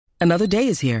Another day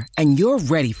is here, and you're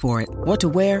ready for it. What to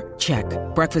wear? Check.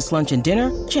 Breakfast, lunch, and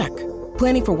dinner? Check.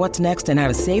 Planning for what's next and how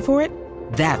to save for it?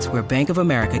 That's where Bank of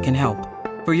America can help.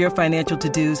 For your financial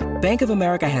to-dos, Bank of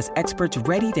America has experts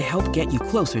ready to help get you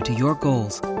closer to your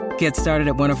goals. Get started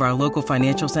at one of our local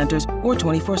financial centers or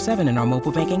 24/7 in our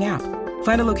mobile banking app.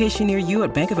 Find a location near you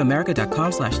at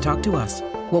bankofamerica.com/talktous.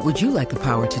 What would you like the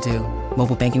power to do?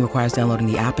 Mobile banking requires downloading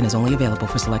the app and is only available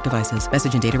for select devices.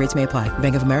 Message and data rates may apply.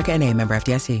 Bank of America N.A., member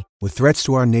FDIC. With threats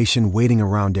to our nation waiting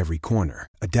around every corner,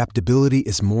 adaptability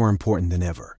is more important than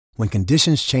ever. When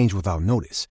conditions change without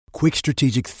notice, quick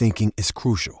strategic thinking is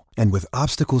crucial. And with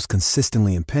obstacles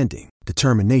consistently impending,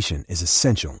 determination is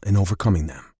essential in overcoming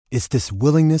them. It's this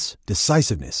willingness,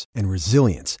 decisiveness, and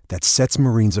resilience that sets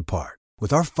Marines apart.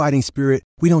 With our fighting spirit,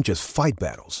 we don't just fight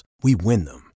battles, we win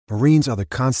them. Marines are the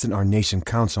constant our nation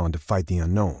counts on to fight the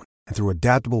unknown. And through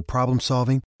adaptable problem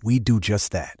solving, we do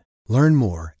just that. Learn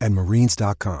more at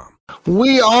marines.com.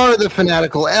 We are the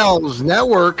Fanatical Elves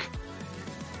Network,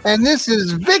 and this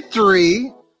is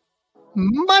Victory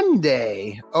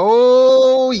Monday.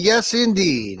 Oh, yes,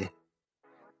 indeed.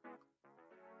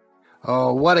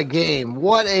 Oh, what a game.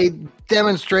 What a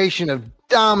demonstration of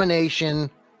domination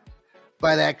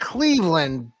by that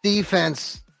Cleveland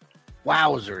defense.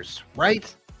 Wowzers,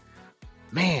 right?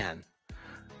 Man.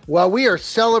 Well, we are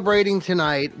celebrating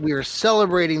tonight. We are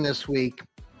celebrating this week,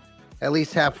 at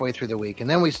least halfway through the week. And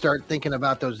then we start thinking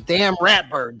about those damn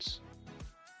Ratbirds.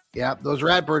 Yeah, those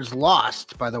Ratbirds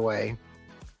lost, by the way,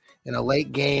 in a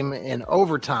late game in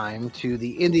overtime to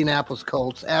the Indianapolis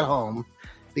Colts at home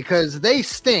because they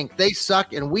stink, they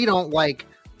suck, and we don't like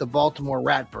the Baltimore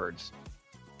Ratbirds.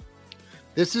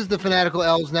 This is the Fanatical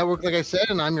Elves Network, like I said,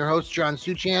 and I'm your host, John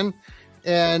Suchan.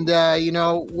 And,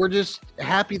 we're just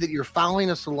happy that you're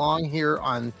following us along here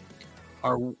on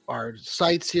our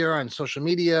sites here on social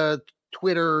media,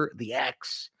 Twitter, the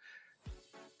X,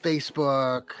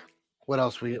 Facebook. What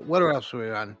else are we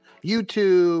on?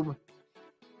 YouTube.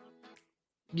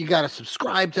 You got to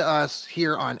subscribe to us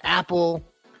here on Apple,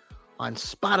 on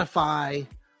Spotify,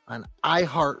 on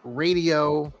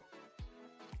iHeartRadio.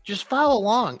 Just follow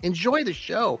along. Enjoy the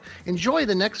show. Enjoy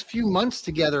the next few months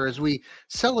together as we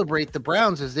celebrate the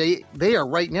Browns as they are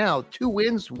right now 2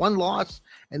 wins, 1 loss,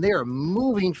 and they are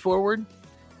moving forward.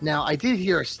 Now, I did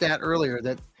hear a stat earlier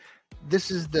that this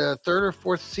is the 3rd or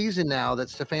 4th season now that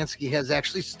Stefanski has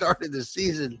actually started the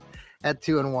season at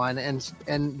 2-1,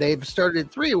 and they've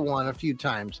started 3-1 a few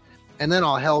times, and then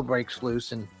all hell breaks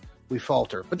loose and we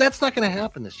falter. But that's not going to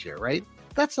happen this year, right?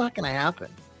 That's not going to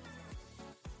happen.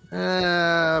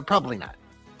 Probably not.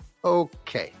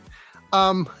 Okay.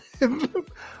 We're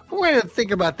going to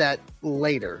think about that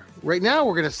later. Right now,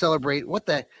 we're going to celebrate what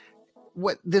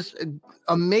this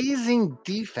amazing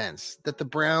defense that the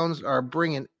Browns are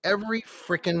bringing every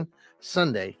freaking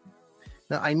Sunday.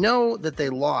 Now, I know that they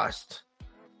lost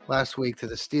last week to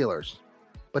the Steelers,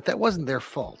 but that wasn't their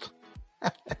fault.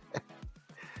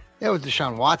 That was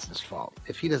Deshaun Watson's fault.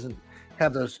 If he doesn't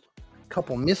have those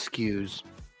couple miscues,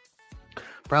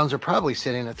 Browns are probably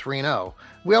sitting at 3-0.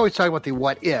 We always talk about the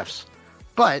what ifs,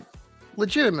 but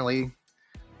legitimately,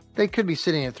 they could be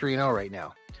sitting at 3-0 right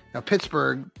now. Now,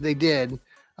 Pittsburgh, they did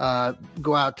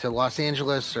go out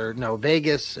to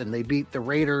Vegas, and they beat the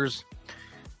Raiders.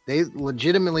 They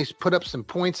legitimately put up some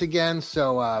points again,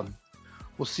 so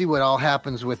we'll see what all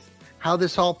happens with how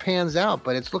this all pans out,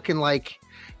 but it's looking like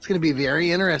it's going to be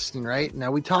very interesting, right?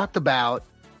 Now, we talked about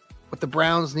what the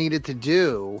Browns needed to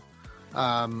do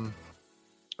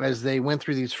as they went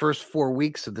through these first 4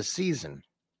 weeks of the season.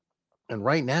 And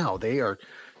right now, they are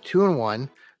 2-1.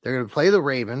 They're going to play the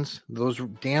Ravens, those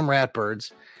damn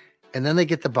Ratbirds, and then they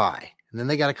get the bye. And then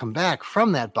they got to come back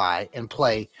from that bye and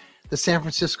play the San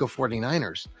Francisco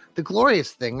 49ers. The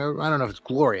glorious thing, or I don't know if it's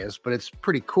glorious, but it's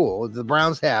pretty cool. The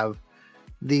Browns have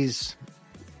these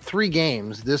 3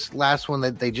 games. This last one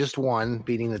that they just won,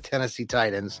 beating the Tennessee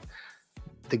Titans,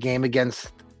 the game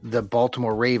against the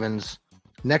Baltimore Ravens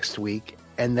next week,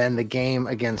 and then the game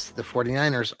against the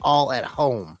 49ers all at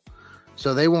home.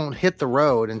 So they won't hit the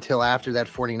road until after that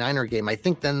 49er game. I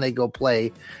think then they go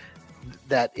play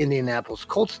that Indianapolis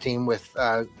Colts team with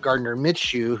Gardner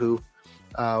Minshew, who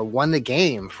won the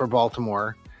game for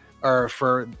Baltimore, or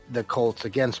for the Colts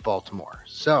against Baltimore.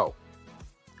 So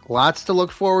lots to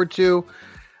look forward to.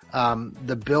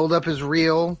 The buildup is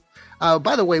real.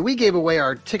 By the way, we gave away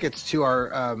our tickets to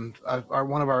our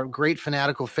one of our great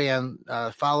Fanatical fan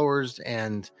followers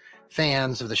and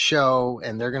fans of the show,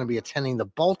 and they're going to be attending the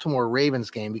Baltimore Ravens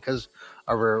game because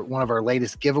of one of our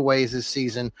latest giveaways this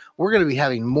season. We're going to be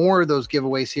having more of those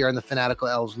giveaways here on the Fanatical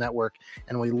Elves Network,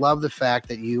 and we love the fact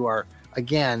that you are,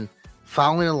 again,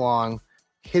 following along,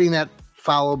 hitting that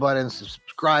follow button,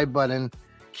 subscribe button.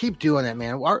 Keep doing it,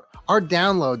 man. Our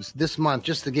downloads this month,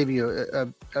 just to give you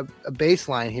a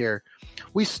baseline here,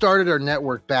 we started our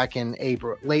network back in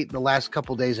April, the last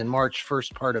couple days in March,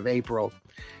 first part of April,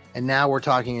 and now we're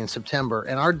talking in September.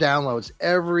 And our downloads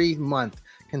every month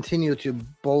continue to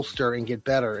bolster and get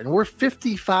better. And we're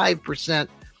 55%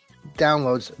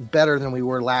 downloads better than we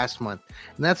were last month.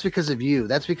 And that's because of you.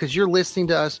 That's because you're listening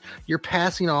to us. You're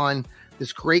passing on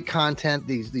this great content,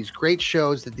 these great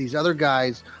shows that these other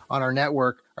guys on our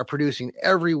network are producing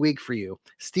every week for you.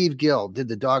 Steve Gill did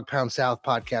the Dog Pound South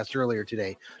podcast earlier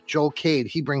today. Joel Cade,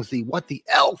 he brings the What the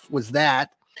Elf Was That?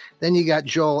 Then you got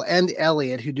Joel and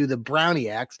Elliot who do the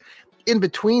Browniacs. In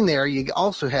between there, you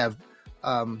also have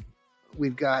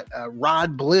we've got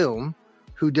Rod Bloom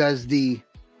who does the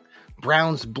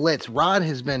Browns Blitz. Rod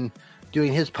has been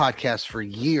doing his podcast for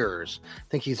years. I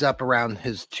think he's up around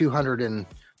his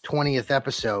 220th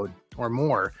episode or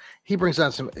more. He brings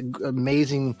on some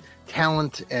amazing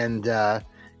talent and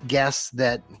guests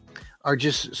that are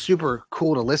just super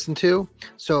cool to listen to.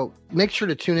 So make sure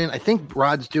to tune in. I think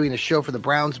Rod's doing a show for the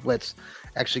Browns Blitz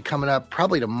actually coming up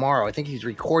probably tomorrow. I think he's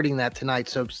recording that tonight.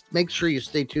 So make sure you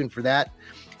stay tuned for that.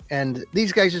 And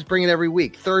these guys just bring it every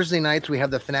week. Thursday nights, we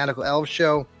have the Fanatical Elves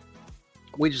show.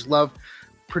 We just love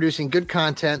producing good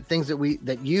content, things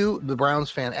that you, the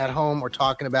Browns fan at home, are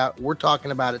talking about. We're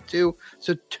talking about it too.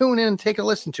 So tune in and take a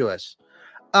listen to us.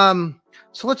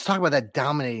 So let's talk about that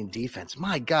dominating defense.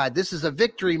 My God, this is a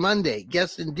Victory Monday.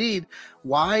 Yes, indeed.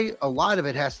 Why? A lot of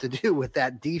it has to do with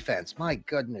that defense. My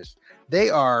goodness. They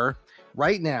are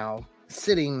right now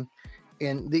sitting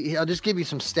I'll just give you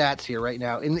some stats here right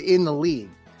now. In the league,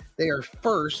 they are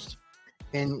first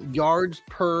in yards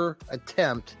per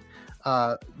attempt.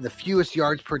 The fewest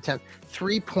yards per attempt,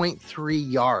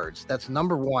 3.3 yards. That's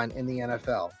number one in the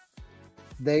NFL.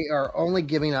 They are only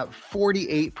giving up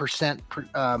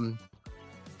 48%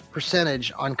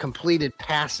 percentage on completed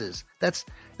passes. That's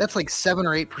like 7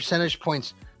 or 8 percentage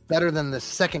points better than the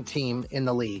second team in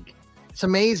the league. It's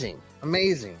amazing.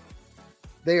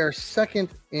 They are second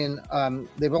in,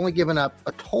 they've only given up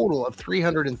a total of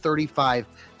 335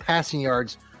 passing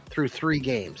yards through 3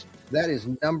 games. That is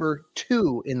number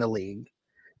 2 in the league.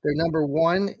 They're number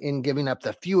 1 in giving up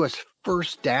the fewest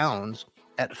first downs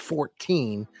at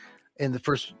 14 in the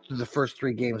first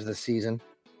 3 games of the season.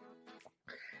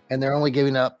 And they're only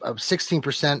giving up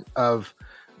 16% of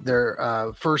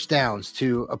their first downs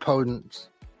to opponents.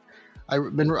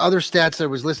 I've been other stats I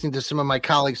was listening to some of my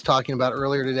colleagues talking about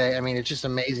earlier today. I mean, it's just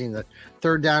amazing. The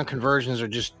third down conversions are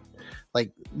just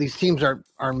like these teams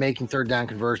are making third down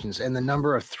conversions, and the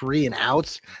number of 3 and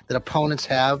outs that opponents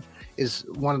have is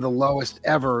one of the lowest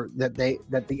ever that the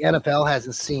NFL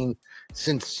hasn't seen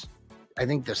since I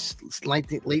think the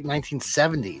late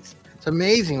 1970s. It's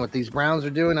amazing what these Browns are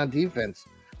doing on defense.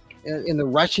 In the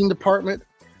rushing department,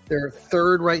 they're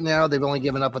third right now. They've only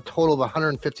given up a total of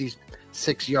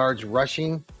 156 yards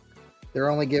rushing.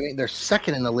 They're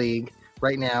second in the league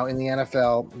right now in the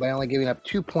NFL by only giving up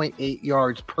 2.8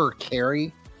 yards per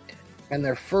carry. And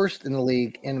they're first in the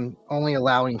league in only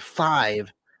allowing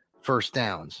 5 first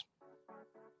downs.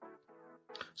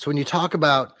 So when you talk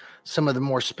about some of the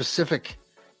more specific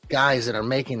guys that are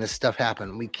making this stuff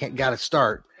happen, we got to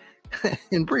start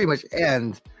and pretty much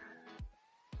end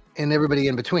and everybody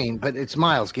in between, but it's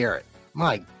Myles Garrett.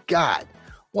 My God,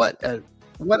 what a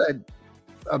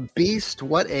beast!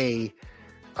 What a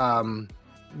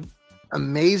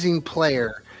amazing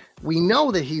player. We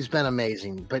know that he's been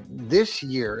amazing, but this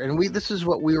year, and this is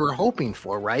what we were hoping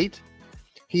for, right?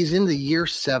 He's in the year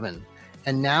 7,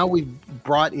 and now we've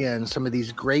brought in some of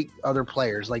these great other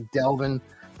players like Delvin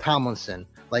Tomlinson,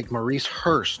 like Maurice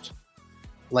Hurst,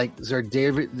 like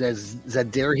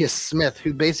Zadarius Smith,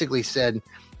 who basically said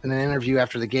in an interview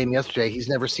after the game yesterday, he's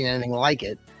never seen anything like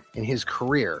it in his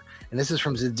career. And this is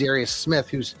from Zadarius Smith,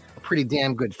 who's a pretty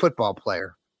damn good football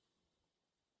player.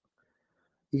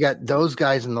 You got those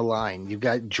guys in the line. You've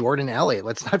got Jordan Elliott.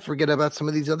 Let's not forget about some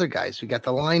of these other guys. We got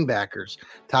the linebackers,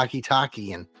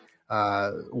 Taki and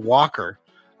Walker.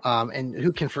 And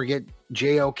who can forget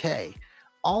JOK?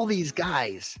 All these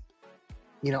guys,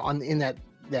 in that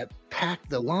pack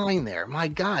the line there. My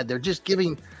God, they're just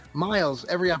giving Myles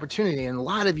every opportunity. And a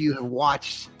lot of you have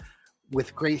watched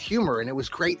with great humor, and it was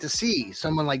great to see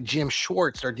someone like Jim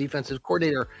Schwartz, our defensive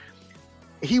coordinator.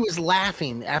 He was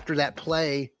laughing after that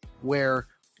play where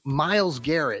Myles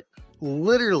Garrett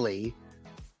literally,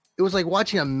 it was like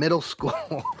watching a middle school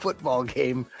football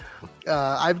game.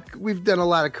 We've done a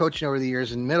lot of coaching over the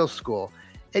years in middle school,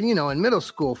 and in middle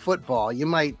school football, you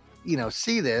might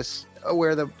see this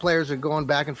where the players are going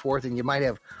back and forth, and you might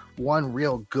have one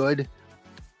real good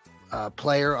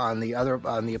player on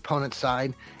the opponent's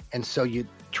side, and so you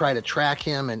try to track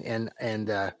him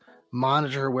and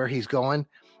monitor where he's going.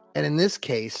 And in this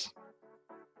case,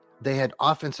 they had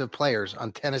offensive players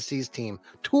on Tennessee's team,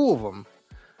 2 of them,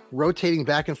 rotating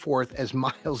back and forth as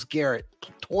Myles Garrett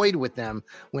toyed with them,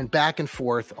 went back and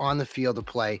forth on the field to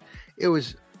play. It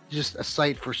was just a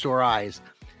sight for sore eyes.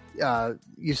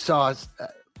 You saw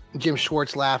Jim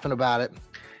Schwartz laughing about it.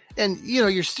 And,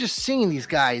 you're just seeing these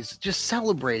guys just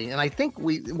celebrating. And I think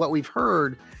what we've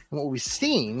heard and what we've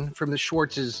seen from the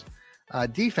Schwartz's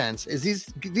defense is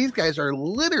these guys are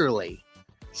literally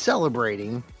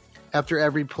celebrating after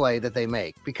every play that they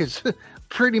make, because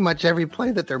pretty much every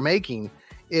play that they're making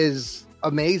is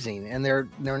amazing. And they're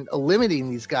limiting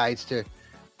these guys to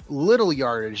little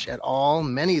yardage at all.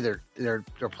 Many of their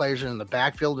players are in the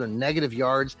backfield and negative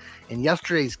yards. In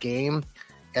yesterday's game,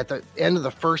 at the end of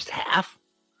the first half,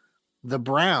 the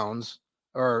Browns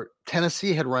or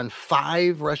Tennessee had run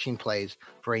 5 rushing plays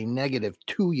for a negative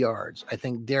 2 yards. I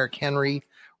think Derrick Henry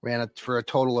ran it for a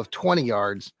total of 20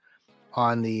 yards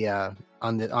on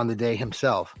the day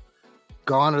himself.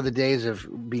 Gone are the days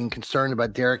of being concerned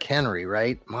about Derrick Henry,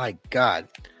 right? My God,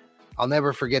 I'll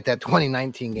never forget that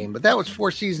 2019 game, but that was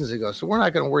 4 seasons ago, so we're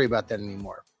not going to worry about that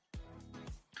anymore.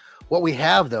 What we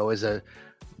have, though, is a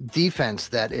defense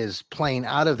that is playing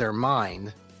out of their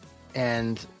mind,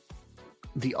 and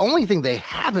the only thing they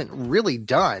haven't really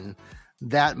done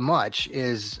that much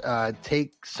is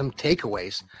take some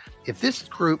takeaways. If this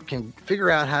group can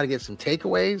figure out how to get some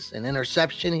takeaways, an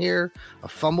interception here, a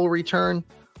fumble return,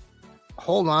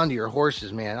 hold on to your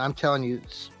horses, man. I'm telling you,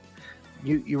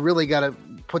 you really got to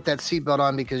put that seatbelt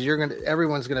on, because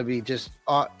everyone's going to be just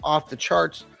off the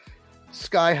charts,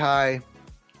 sky high,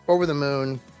 over the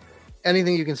moon.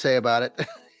 Anything you can say about it.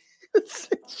 It's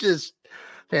just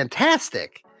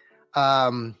fantastic.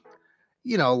 A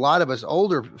lot of us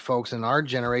older folks in our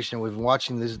generation, we've been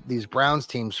watching these Browns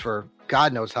teams for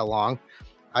God knows how long.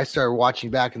 I started watching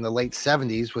back in the late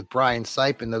 70s with Brian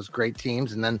Sipe and those great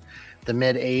teams, and then the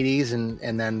mid 80s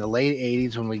and then the late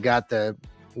 80s when we got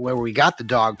the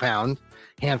dog pound,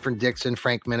 Hanford Dixon,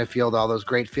 Frank Minifield, all those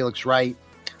great, Felix Wright,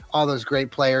 all those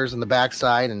great players on the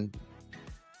backside. And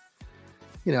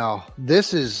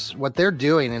this is what they're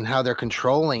doing and how they're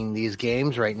controlling these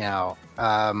games right now.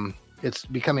 It's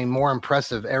becoming more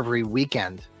impressive every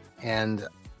weekend. And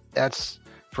that's,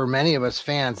 for many of us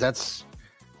fans, that's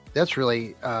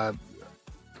really,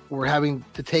 we're having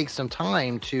to take some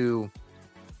time to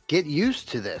get used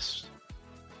to this,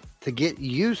 to get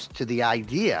used to the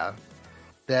idea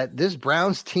that this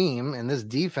Browns team and this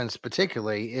defense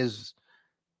particularly is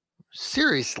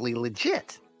seriously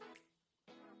legit.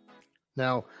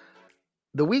 Now,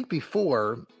 the week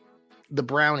before, the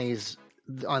Brownies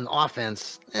on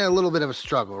offense, a little bit of a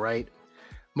struggle, right?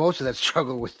 Most of that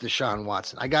struggle with Deshaun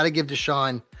Watson. I got to give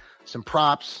Deshaun some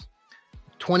props.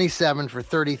 27 for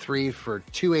 33 for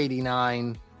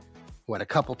 289. A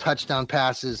couple touchdown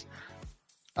passes.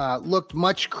 Looked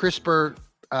much crisper.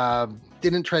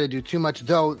 Didn't try to do too much,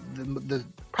 though. The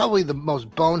probably the most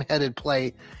boneheaded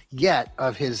play yet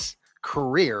of his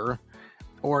career,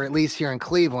 or at least here in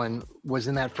Cleveland, was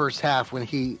in that first half when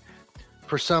he,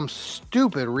 for some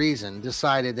stupid reason,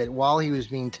 decided that while he was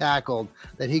being tackled,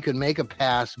 that he could make a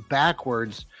pass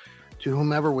backwards to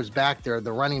whomever was back there,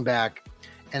 the running back,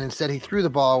 and instead he threw the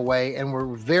ball away, and we're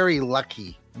very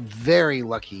lucky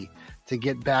to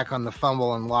get back on the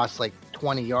fumble and lost like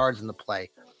 20 yards in the play.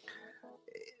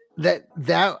 Those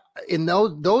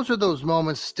are those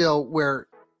moments still where,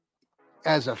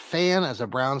 as a fan, as a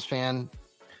Browns fan,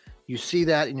 you see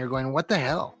that and you're going, what the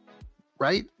hell,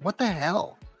 right? What the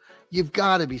hell? You've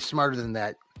got to be smarter than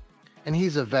that. And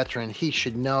he's a veteran. He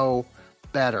should know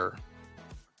better.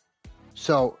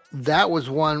 So that was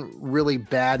one really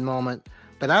bad moment.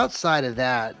 But outside of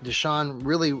that, Deshaun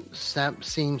really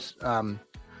seems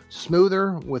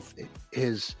smoother with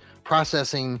his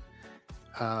processing,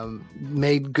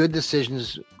 made good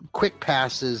decisions, quick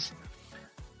passes.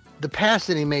 The pass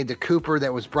that he made to Cooper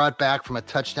that was brought back from a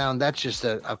touchdown, that's just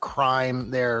a crime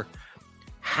there.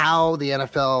 How the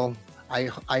NFL,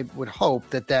 I would hope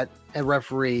that a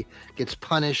referee gets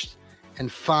punished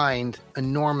and fined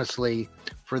enormously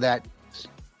for that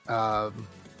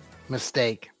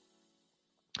mistake.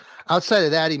 Outside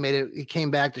of that, he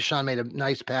came back. Deshaun made a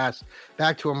nice pass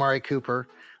back to Amari Cooper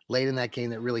late in that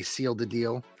game that really sealed the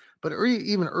deal. But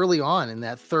even early on in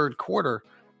that third quarter,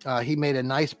 he made a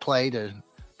nice play to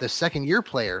the second-year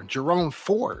player, Jerome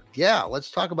Ford. Yeah,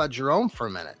 let's talk about Jerome for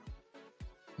a minute.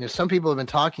 Some people have been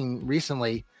talking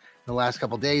recently in the last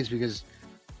couple of days because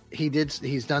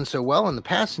he's done so well in the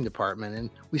passing department. And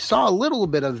we saw a little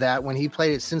bit of that when he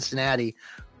played at Cincinnati,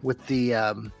 with the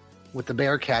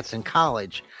Bearcats in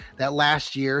college. That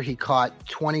last year, he caught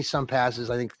 20-some passes.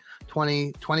 I think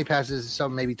 20 passes,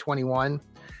 some maybe 21.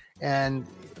 And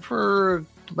for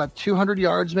about 200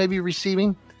 yards maybe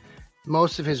receiving.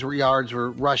 Most of his yards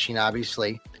were rushing,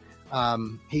 obviously.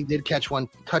 He did catch one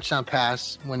touchdown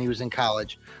pass when he was in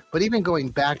college. But even going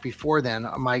back before then,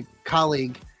 my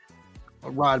colleague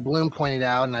Rod Bloom pointed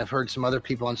out, and I've heard some other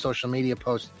people on social media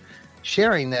post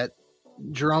sharing that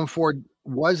Jerome Ford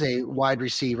was a wide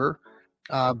receiver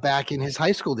back in his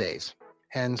high school days.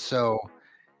 And so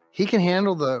he can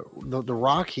handle the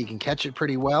rock. He can catch it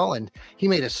pretty well. And he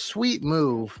made a sweet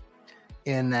move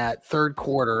in that third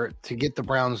quarter to get the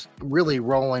Browns really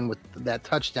rolling with that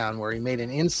touchdown where he made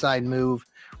an inside move,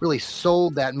 really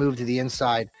sold that move to the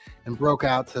inside and broke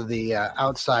out to the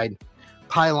outside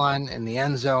pylon in the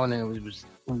end zone. And it was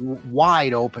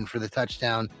wide open for the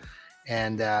touchdown.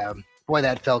 And boy,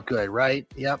 that felt good, right?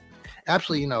 Yep.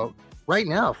 Absolutely. You know, right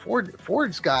now,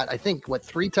 Ford's got, I think,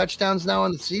 3 touchdowns now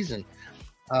in the season.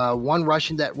 One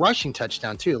rushing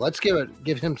touchdown too. Let's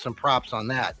give him some props on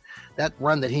that. That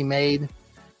run that he made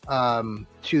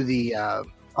to the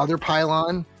other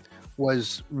pylon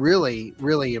was really,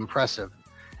 really impressive.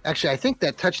 Actually, I think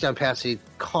that touchdown pass he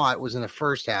caught was in the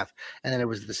first half, and then it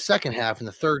was the second half in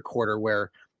the third quarter where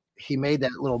he made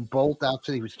that little bolt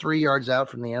after he was 3 yards out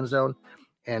from the end zone,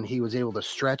 and he was able to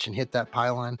stretch and hit that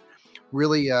pylon.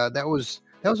 Really, that was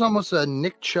almost a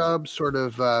Nick Chubb sort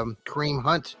of Kareem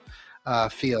Hunt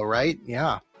feel, right?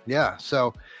 Yeah.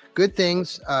 So good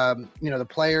things. The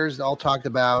players all talked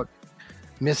about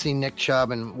missing Nick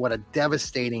Chubb and what a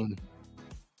devastating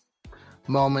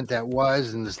moment that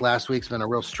was. And this last week's been a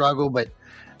real struggle, but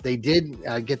they did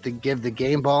get to give the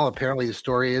game ball. Apparently the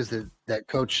story is that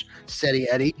Coach Steady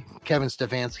Eddie, Kevin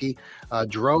Stefanski,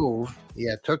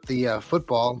 took the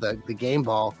football, the game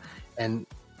ball, and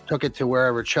took it to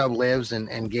wherever Chubb lives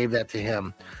and gave that to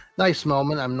him. Nice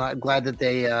moment. I'm not glad that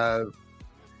they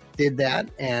did that.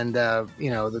 And,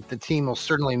 the team will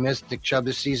certainly miss Nick Chubb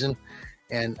this season.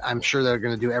 And I'm sure they're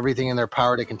going to do everything in their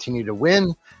power to continue to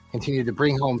win, continue to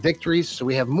bring home victories. So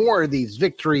we have more of these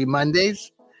Victory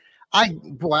Mondays. I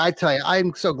tell you,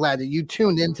 I'm so glad that you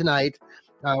tuned in tonight.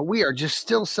 We are just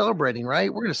still celebrating,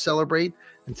 right? We're going to celebrate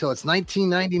until it's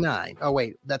 1999. Oh,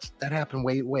 wait, that happened.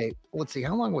 Wait. Let's see.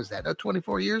 How long was that?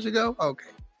 24 years ago? Okay.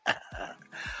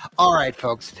 All right,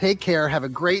 folks, take care. Have a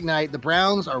great night. The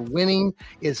Browns are winning.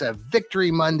 It's a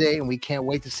Victory Monday, and we can't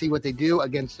wait to see what they do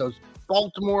against those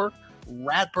Baltimore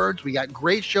Ratbirds. We got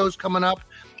great shows coming up.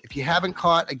 If you haven't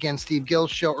caught, again, Steve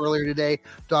Gill's show earlier today,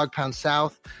 Dog Pound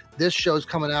South, this show's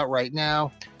coming out right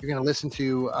now. You're going to listen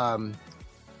to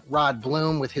Rod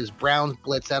Bloom with his Browns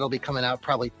Blitz. That'll be coming out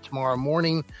probably tomorrow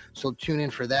morning, so tune in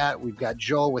for that. We've got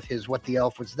Joel with his What the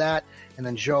Elf Was That, and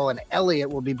then Joel and Elliot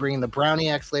will be bringing the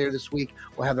Browniacs later this week.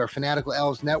 We'll have their Fanatical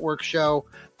Elves Network show.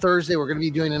 Thursday, we're going to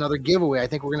be doing another giveaway. I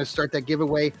think we're going to start that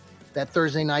giveaway that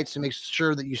Thursday night, so make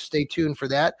sure that you stay tuned for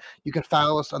that. You can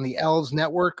follow us on the Elves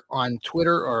Network on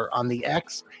Twitter or on the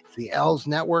X. It's the Elves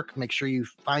Network. Make sure you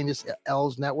find us at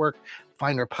Elves Network.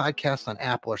 Find our podcast on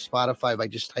Apple or Spotify by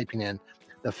just typing in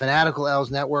the Fanatical Elves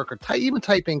Network, or even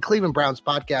type in Cleveland Browns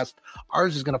Podcast.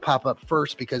 Ours is going to pop up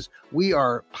first because we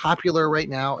are popular right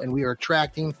now and we are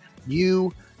attracting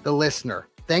you, the listener.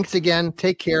 Thanks again.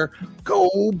 Take care.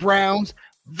 Go Browns.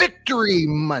 Victory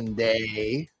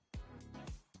Monday.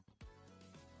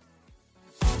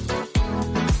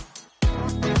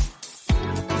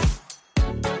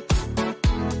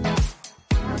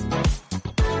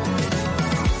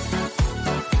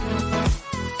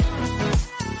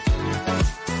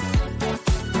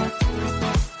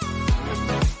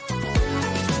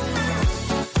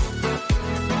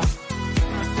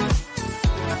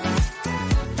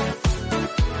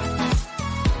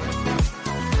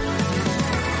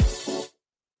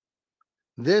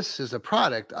 This is a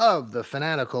product of the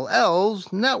Fanatical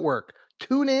Elves Network.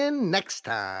 Tune in next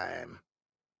time.